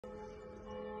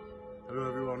Hello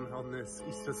everyone, on this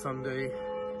Easter Sunday.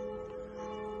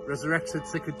 Resurrected,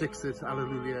 sic et dixit,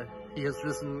 alleluia. He has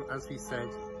risen as he said,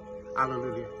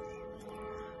 alleluia.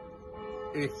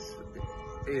 It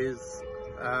is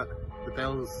the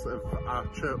bells of our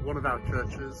church, one of our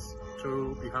churches,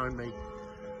 toll behind me.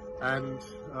 And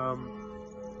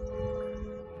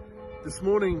this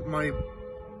morning my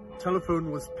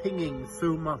telephone was pinging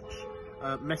so much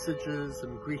messages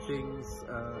and greetings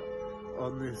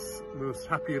on this most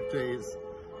happy of days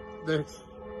that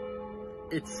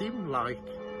it seemed like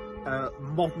a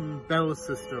modern bell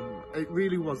system. It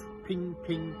really was ping,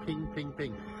 ping, ping, ping,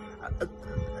 ping.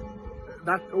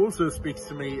 That also speaks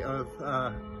to me of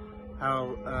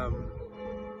how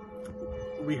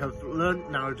we have learned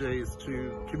nowadays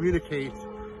to communicate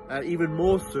even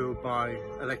more so by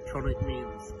electronic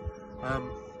means.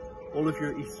 All of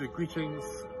your Easter greetings,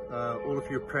 all of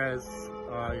your prayers,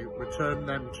 I return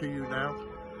them to you now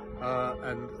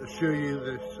and assure you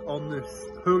that on this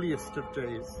holiest of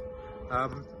days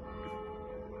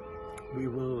we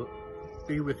will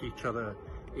be with each other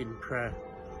in prayer.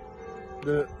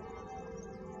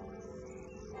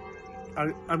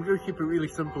 I'm going to keep it really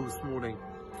simple this morning,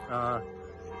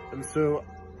 and so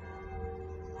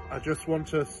I just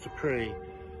want us to pray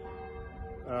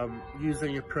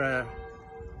using a prayer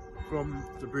from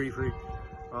the breviary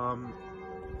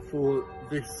for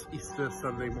this Easter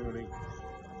Sunday morning.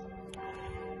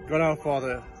 God our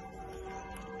Father,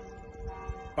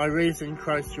 by raising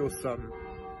Christ your Son,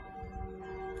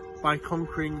 by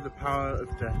conquering the power of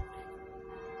death,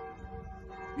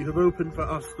 you have opened for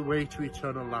us the way to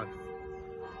eternal life.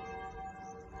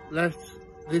 Let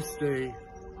this day,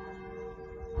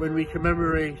 when we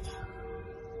commemorate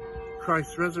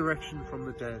Christ's resurrection from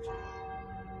the dead,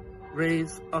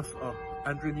 raise us up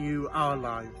and renew our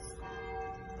lives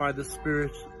by the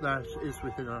Spirit that is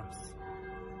within us.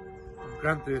 And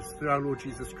grant this through our Lord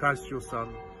Jesus Christ, your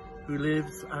Son, who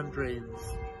lives and reigns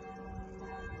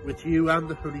with you and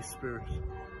the Holy Spirit,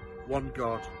 one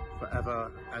God,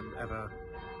 forever and ever.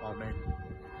 Amen.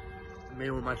 And may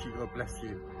Almighty God bless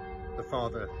you, the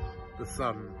Father, the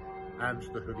Son, and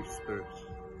the Holy Spirit.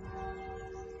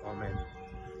 Amen.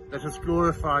 Let us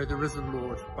glorify the risen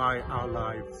Lord by our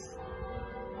lives.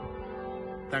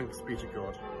 Thanks be to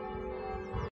God.